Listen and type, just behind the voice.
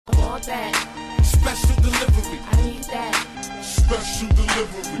want that. Special delivery. I need that. Special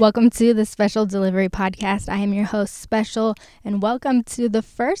delivery. Welcome to the Special Delivery Podcast. I am your host, Special, and welcome to the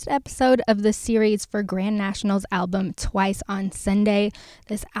first episode of the series for Grand National's album, Twice on Sunday.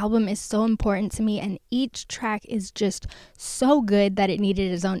 This album is so important to me, and each track is just so good that it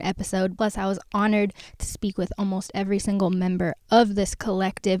needed its own episode. Plus, I was honored to speak with almost every single member of this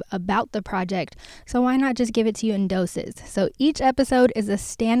collective about the project, so why not just give it to you in doses? So each episode is a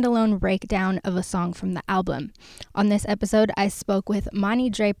standalone breakdown of a song from the album. On this episode, I spoke with Monty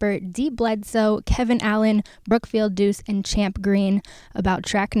Draper, D. Bledsoe, Kevin Allen, Brookfield Deuce, and Champ Green about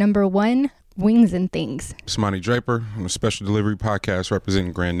track number 1, Wings and Things. It's Monty Draper. I'm a Special Delivery Podcast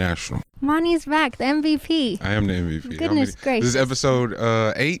representing Grand National. Monty's back, the MVP. I am the MVP. Goodness gracious. This is episode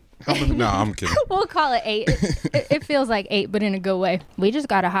 8? No, I'm kidding. We'll call it 8. It feels like 8, but in a good way. We just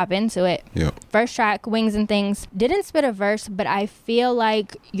got to hop into it. Yep. First track, Wings and Things. Didn't spit a verse, but I feel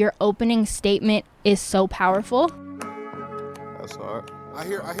like your opening statement is so powerful. That's hard. I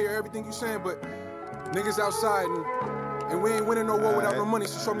hear everything you saying, but niggas outside and we ain't winning no war without no money,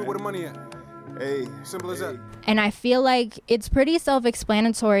 so show me where the money at. Hey, simple as that. And I feel like it's pretty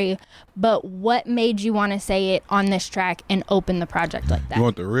self-explanatory, but what made you want to say it on this track and open the project like that? You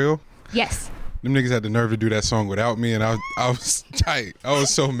want the real? Yes. Them niggas had the nerve to do that song without me, and I was tight. I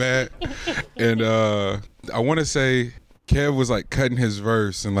was so mad. And I want to say Kev was like cutting his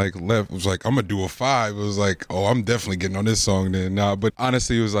verse and like left, was like, I'm gonna do a 5. It was like, oh, I'm definitely getting on this song then. Nah, but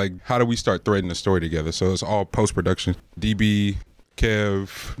honestly, it was like, how do we start threading the story together? So it's all post-production. DB,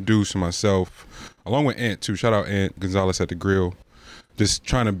 Kev, Deuce, and myself, along with Ant too. Shout out Ant Gonzalez at the Grill. Just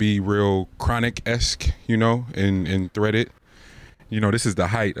trying to be real Chronic-esque, you know, and thread it. You know, this is the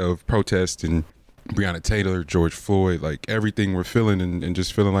height of protest and Breonna Taylor, George Floyd, like everything we're feeling and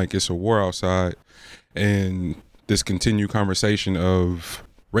just feeling like it's a war outside. And this continued conversation of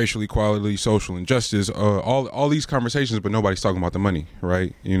racial equality, social injustice, all these conversations, but nobody's talking about the money,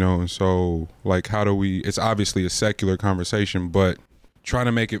 right? You know, and so like, how do we? It's obviously a secular conversation, but trying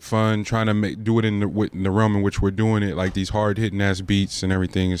to make it fun, trying to do it in the realm in which we're doing it, like these hard hitting ass beats and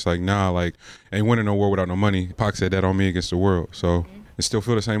everything. It's like, nah, like ain't winning no war without no money. Pac said that on Me Against the World, so it still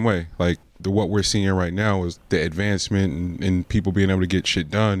feel the same way. Like what we're seeing right now is the advancement and people being able to get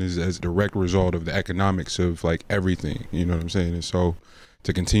shit done is as a direct result of the economics of like everything. You know what I'm saying? And so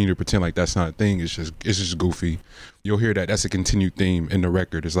to continue to pretend like that's not a thing, it's just goofy. You'll hear that's a continued theme in the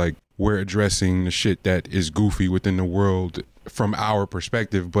record. It's like we're addressing the shit that is goofy within the world from our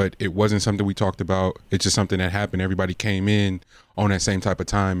perspective, but it wasn't something we talked about. It's just something that happened. Everybody came in on that same type of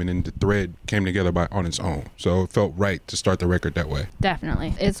time, and then the thread came together on its own. So it felt right to start the record that way.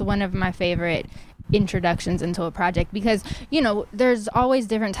 Definitely. It's one of my favorite introductions into a project because, you know, there's always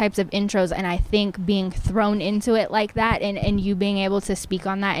different types of intros, and I think being thrown into it like that and you being able to speak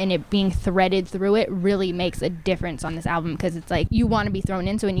on that and it being threaded through it really makes a difference on this album, because it's like you want to be thrown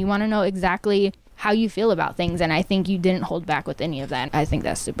into it and you want to know exactly how you feel about things, and I think you didn't hold back with any of that. I think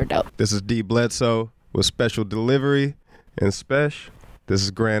that's super dope. This is D. Bledsoe with Special Delivery and Spesh. This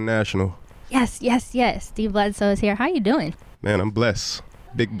is Grand National. Yes. D. Bledsoe is here. How you doing? Man, I'm blessed.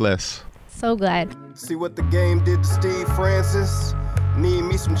 Big bless. So glad. See what the game did to Steve Francis? Need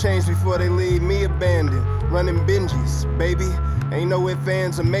me some change before they leave me abandoned. Running binges, baby. Ain't no ifs,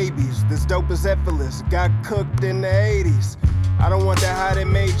 ands, or maybes. This dope is effortless. Got cooked in the 80s. I don't want that high that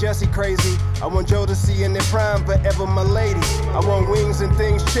made Jesse crazy. I want Joe to see in their prime forever, my lady. I want Wings and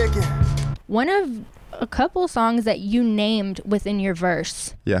Things chicken. One of a couple songs that you named within your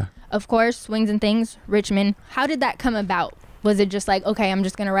verse. Yeah. Of course, Wings and Things, Richmond. How did that come about? Was it just like, okay, I'm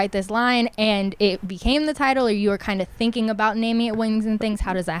just going to write this line and it became the title, or you were kind of thinking about naming it Wings and Things?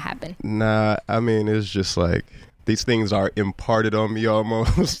 How does that happen? Nah, I mean, it's just like these things are imparted on me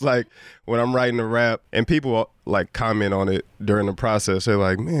almost. Like when I'm writing a rap and people like comment on it during the process, they're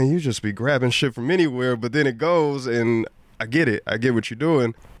like, man, you just be grabbing shit from anywhere, but then it goes and I get it. I get what you're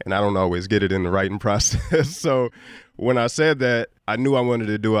doing, and I don't always get it in the writing process. So when I said that, I knew I wanted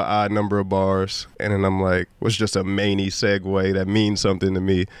to do an odd number of bars, and then I'm like, what's just a maney segue that means something to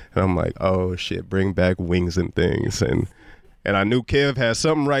me? And I'm like, oh shit, bring back Wings and Things. And I knew Kev had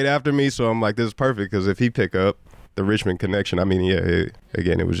something right after me, so I'm like, this is perfect, because if he pick up the Richmond connection, I mean, yeah,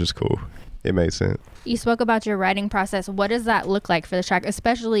 it was just cool. It made sense. You spoke about your writing process. What does that look like for the track,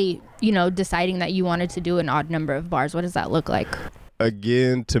 especially, you know, deciding that you wanted to do an odd number of bars? What does that look like?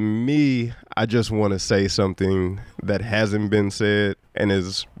 Again, to me, I just want to say something that hasn't been said and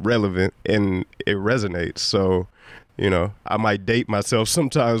is relevant and it resonates. So, you know, I might date myself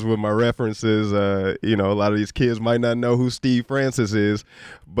sometimes with my references. You know, a lot of these kids might not know who Steve Francis is,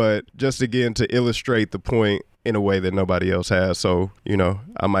 but just again to illustrate the point in a way that nobody else has. So, you know,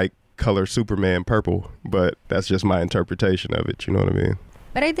 I might color Superman purple, but that's just my interpretation of it. You know what I mean?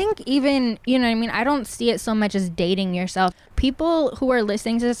 But I think even, you know what I mean, I don't see it so much as dating yourself. People who are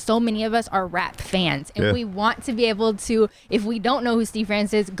listening to this, so many of us are rap fans. And we want to be able to, if we don't know who Steve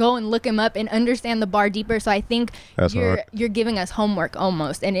Francis, go and look him up and understand the bar deeper. So I think you're giving us homework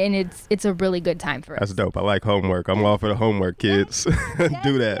almost. And it's a really good time for us. That's dope. I like homework. I'm all for the homework, kids.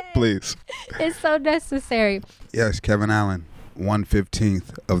 Do that, please. It's so necessary. Yes, Kevin Allen.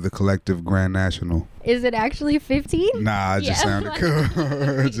 1/15 of the collective Grand National. Is it actually 15? Nah, it just sounded cool.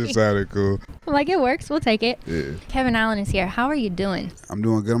 It just sounded cool. Like, it works. We'll take it. Yeah. Kevin Allen is here. How are you doing? I'm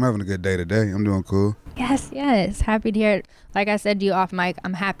doing good. I'm having a good day today. I'm doing cool. Yes. Happy to hear it. Like I said to you off mic,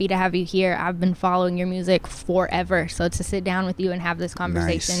 I'm happy to have you here. I've been following your music forever. So to sit down with you and have this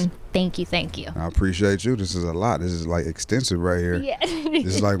conversation, thank you. I appreciate you. This is a lot. This is like extensive right here. Yeah.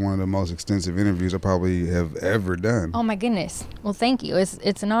 This is like one of the most extensive interviews I probably have ever done. Oh my goodness. Well, thank you.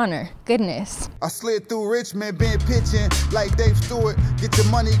 It's an honor. Goodness. I slid through Richmond, been pitching like Dave Stewart. Get your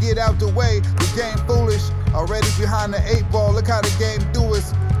money, get out the way. The game foolish. Already behind the 8 ball. Look how the game do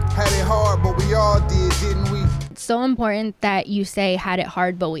us. Had it hard, but we all did, didn't we? It's so important that you say had it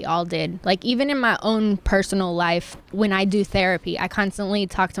hard, but we all did. Like, even in my own personal life, when I do therapy, I constantly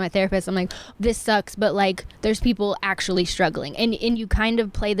talk to my therapist. I'm like, this sucks, but like, there's people actually struggling. And you kind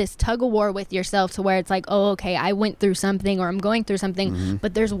of play this tug of war with yourself to where it's like, oh, okay, I went through something or I'm going through something,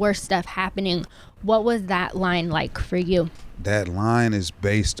 but there's worse stuff happening. What was that line like for you? That line is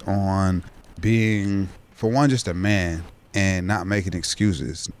based on being, for one, just a man and not making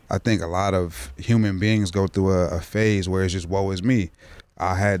excuses. I think a lot of human beings go through a phase where it's just, woe is me.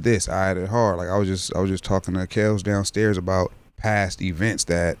 I had this, I had it hard. Like I was just talking to Kels downstairs about past events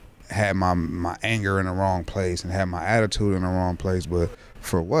that had my anger in the wrong place and had my attitude in the wrong place. But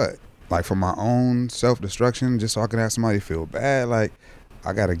for what? Like for my own self-destruction, just so I can have somebody feel bad. Like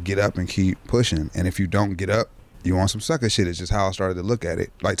I gotta get up and keep pushing. And if you don't get up, you want some sucker shit. It's just how I started to look at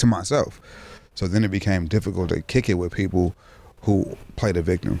it, like to myself. So then it became difficult to kick it with people who play the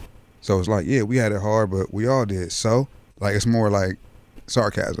victim. So it's like, yeah, we had it hard, but we all did. So like, it's more like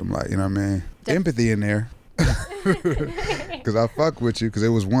sarcasm, like, you know what I mean? Empathy in there. Because I fuck with you because it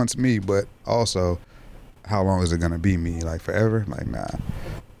was once me, but also how long is it going to be me? Like forever? Like, nah.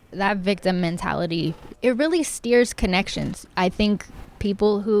 That victim mentality, it really steers connections. I think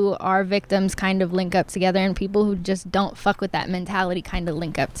people who are victims kind of link up together, and people who just don't fuck with that mentality kind of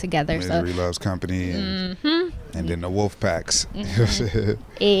link up together. Misery loves company, and then the wolf packs.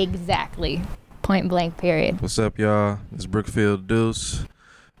 Exactly. Point blank, period. What's up, y'all? It's Brookfield Deuce,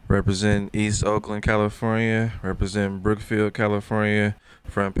 represent East Oakland, California, represent Brookfield, California,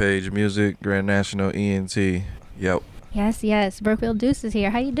 Front Page Music, Grand National ENT. Yep. Yes. Brookfield Deuce is here.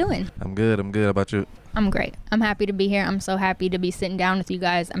 How you doing? I'm good. How about you? I'm great. I'm happy to be here. I'm so happy to be sitting down with you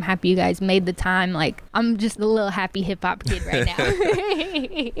guys. I'm happy you guys made the time. Like, I'm just a little happy hip hop kid right now.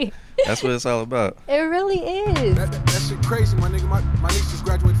 That's what it's all about. It really is. That shit crazy, my nigga. My niece just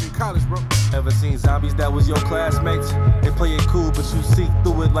graduated from college, bro. Ever seen zombies that was your classmates? They play it cool, but you see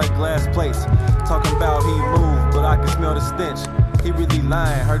through it like glass plates. Talking about he moved, but I can smell the stench. He really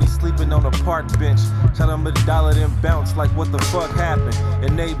lying, heard he sleeping on a park bench. Shot him $1, then bounce like what the fuck happened.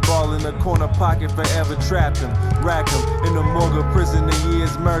 And they ball in the corner pocket, forever trapped him. Rack him in the morgue of prison, a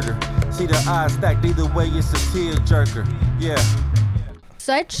year's murder. See the eyes stacked, either way it's a tear jerker. Yeah.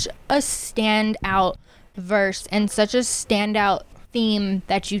 Such a standout verse and such a standout theme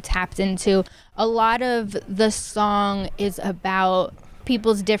that you tapped into. A lot of the song is about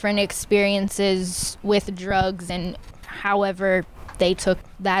people's different experiences with drugs and however they took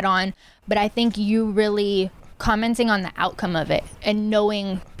that on. But I think you really commenting on the outcome of it and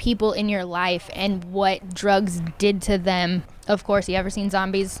knowing people in your life and what drugs did to them. Of course, you ever seen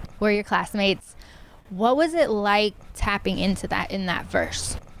Zombies? We're your classmates. What was it like tapping into that in that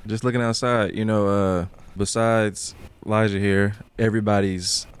verse? Just looking outside, besides Elijah here,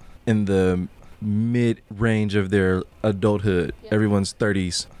 everybody's in the mid-range of their adulthood. Yeah. Everyone's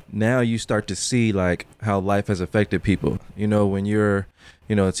 30s. Now you start to see like how life has affected people. When you're,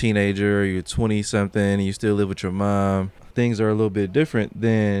 a teenager, you're 20-something, and you still live with your mom, things are a little bit different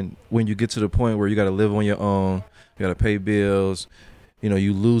than when you get to the point where you got to live on your own, you got to pay bills,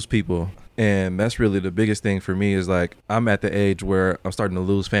 you lose people. And that's really the biggest thing for me is like, I'm at the age where I'm starting to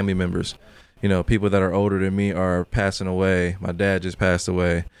lose family members. People that are older than me are passing away. My dad just passed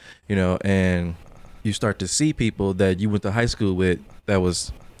away, and you start to see people that you went to high school with that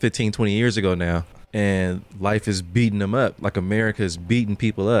was 15, 20 years ago now. And life is beating them up, like America is beating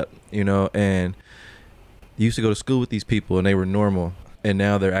people up, and you used to go to school with these people and they were normal. And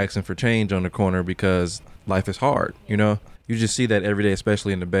now they're asking for change on the corner because life is hard, You you just see that every day,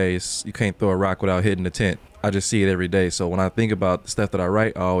 especially in the Bay. You can't throw a rock without hitting the tent. I just see it every day. So when I think about the stuff that I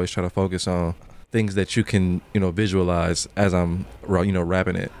write, I always try to focus on things that you can, visualize as I'm,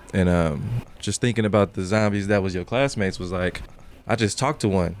 rapping it. And just thinking about the zombies that was your classmates was like, I just talked to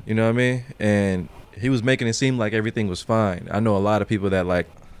one, you know what I mean? And he was making it seem like everything was fine. I know a lot of people that like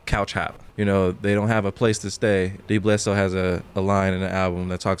couch hop. They don't have a place to stay. D. Bledsoe has a line in the album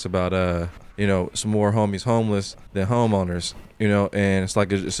that talks about, some more homies homeless than homeowners, and it's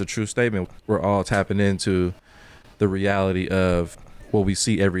like it's a true statement. We're all tapping into the reality of what we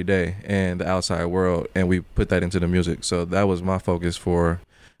see every day and the outside world, and we put that into the music. So that was my focus for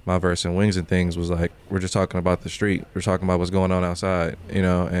my verse in Wings and Things, was like, we're just talking about the street. We're talking about what's going on outside,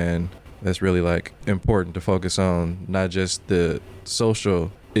 and that's really like important to focus on, not just the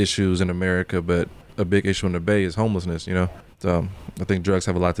social issues in America, but a big issue in the Bay is homelessness, So I think drugs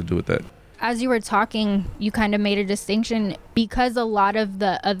have a lot to do with that. As you were talking, you kind of made a distinction because a lot of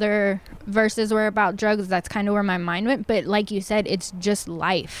the other verses were about drugs. That's kind of where my mind went. But like you said, it's just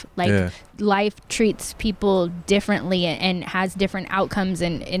life. Life treats people differently and has different outcomes.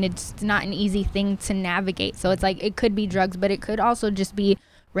 And it's not an easy thing to navigate. So it's like it could be drugs, but it could also just be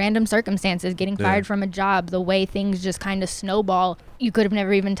random circumstances, getting fired from a job, the way things just kind of snowball. You could have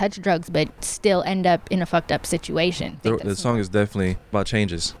never even touched drugs, but still end up in a fucked up situation. The song is definitely about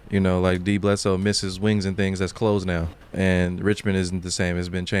changes. Like D. Bledsoe misses Wings and Things that's closed now. And Richmond isn't the same, it's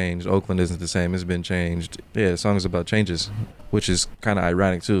been changed. Oakland isn't the same, it's been changed. Yeah, the song is about changes, which is kind of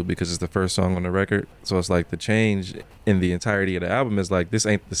ironic too, because it's the first song on the record. So it's like the change in the entirety of the album is like, this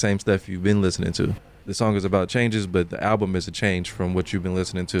ain't the same stuff you've been listening to. The song is about changes, but the album is a change from what you've been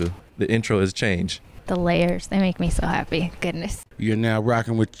listening to. The intro is change. The layers, they make me so happy. Goodness. You're now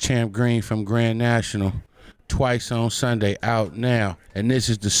rocking with Champ Green from Grand National. Twice on Sunday, out now. And this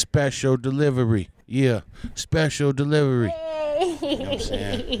is the special delivery. Yeah, special delivery. Hey. You know what I'm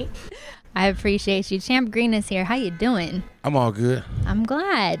saying? I appreciate you. Champ Green is here. How you doing? I'm all good. I'm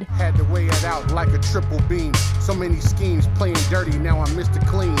glad. Had to weigh it out like a triple beam. So many schemes playing dirty, now I'm Mr.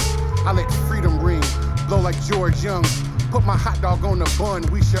 Clean. I let freedom ring, blow like George Young. Put my hot dog on the bun,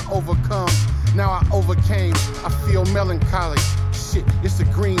 we should overcome. Now I overcame, I feel melancholy. Shit, it's a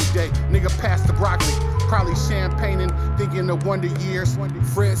green day, nigga pass the broccoli. Probably champagne and thinking of wonder years.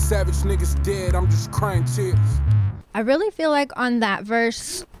 Fred Savage niggas dead, I'm just crying tears. I really feel like on that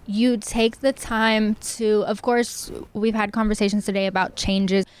verse, you take the time to, of course, we've had conversations today about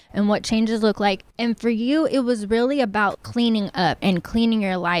changes and what changes look like. And for you, it was really about cleaning up and cleaning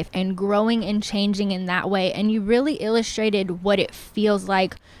your life and growing and changing in that way. And you really illustrated what it feels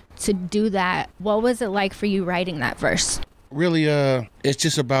like to do that. What was it like for you writing that verse? Really, it's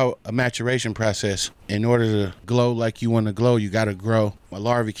just about a maturation process. In order to glow like you want to glow, you got to grow. A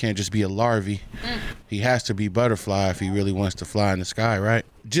larvae can't just be a larvae. He has to be butterfly if he really wants to fly in the sky, right?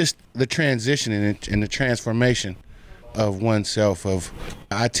 Just the transition and the transformation of oneself.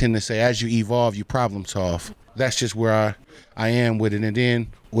 I tend to say, as you evolve, you problem solve. That's just where I am with it. And then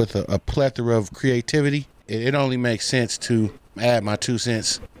with a plethora of creativity, it only makes sense to add my 2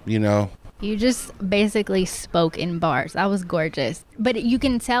 cents, You just basically spoke in bars. That was gorgeous. But you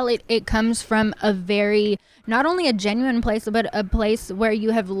can tell it comes from a very, not only a genuine place, but a place where you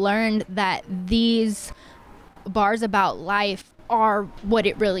have learned that these bars about life are what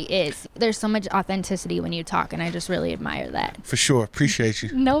it really is. There's so much authenticity when you talk, and I just really admire that. For sure. Appreciate you.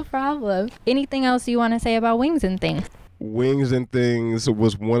 No problem. Anything else you want to say about Wings and Things? Wings and Things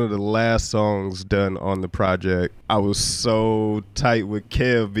was one of the last songs done on the project. I was so tight with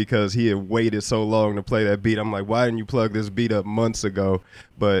Kev because he had waited so long to play that beat. I'm like, why didn't you plug this beat up months ago?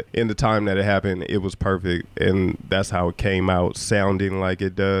 But in the time that it happened, it was perfect. And that's how it came out, sounding like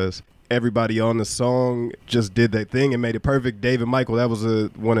it does. Everybody on the song just did their thing and made it perfect. David Michael, that was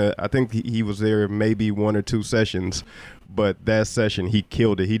I think he was there maybe 1 or 2 sessions. But that session, he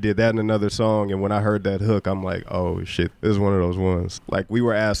killed it. He did that in another song, and when I heard that hook, I'm like, oh, shit, this is one of those ones. Like, we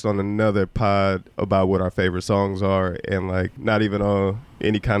were asked on another pod about what our favorite songs are, and, like, not even on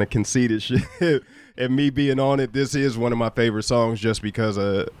any kind of conceited shit. And me being on it, this is one of my favorite songs just because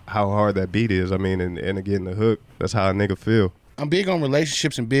of how hard that beat is. I mean, and again, the hook, that's how a nigga feel. I'm big on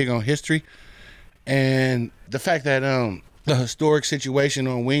relationships and big on history. And the fact that the historic situation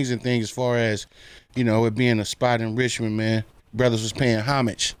on Wings and Things, as far as, it being a spot in Richmond, man, brothers was paying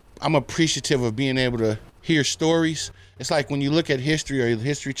homage. I'm appreciative of being able to hear stories. It's like when you look at history or the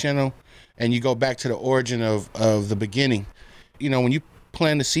History Channel and you go back to the origin of the beginning, when you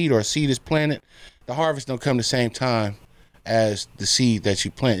plant a seed or a seed is planted, the harvest don't come the same time as the seed that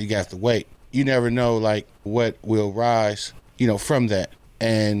you plant. You have to wait. You never know, like, what will rise, from that.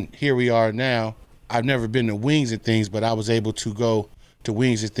 And here we are now. I've never been to Wings and Things, but I was able to go to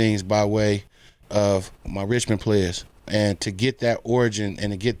Wings and Things by way of my Richmond players. And to get that origin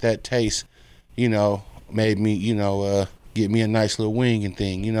and to get that taste, you know, made me, you know, get me a nice little wing and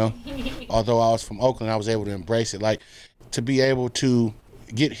thing, you know. Although I was from Oakland, I was able to embrace it. Like, to be able to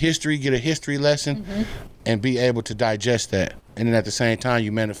get a history lesson, and be able to digest that. And then at the same time,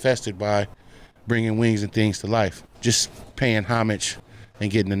 you manifest it by bringing Wings and Things to life. Just paying homage and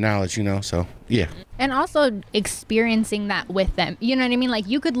getting the knowledge, you know, so, yeah. And also experiencing that with them. You know what I mean? Like,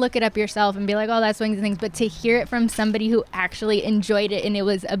 you could look it up yourself and be like, oh, that's Wings and Things. But to hear it from somebody who actually enjoyed it and it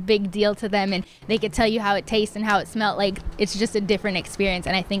was a big deal to them and they could tell you how it tastes and how it smelled, like, it's just a different experience.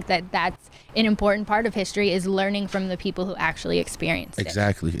 And I think that that's an important part of history, is learning from the people who actually experienced it.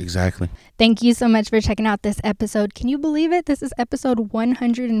 Exactly. Thank you so much for checking out this episode. Can you believe it? This is episode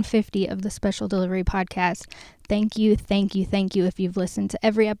 150 of the Special Delivery Podcast. Thank you if you've listened to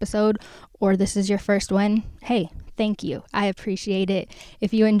every episode or this is your first one. Hey, thank you. I appreciate it.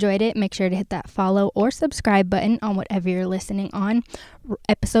 If you enjoyed it, make sure to hit that follow or subscribe button on whatever you're listening on.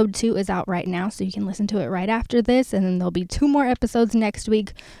 Episode 2 is out right now, so you can listen to it right after this, and then there'll be 2 more episodes next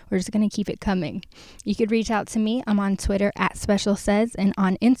week. We're just going to keep it coming. You could reach out to me. I'm on Twitter @SpecialSays, and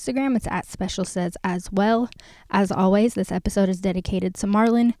on Instagram, it's @SpecialSays as well. As always, this episode is dedicated to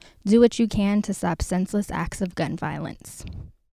Marlon. Do what you can to stop senseless acts of gun violence.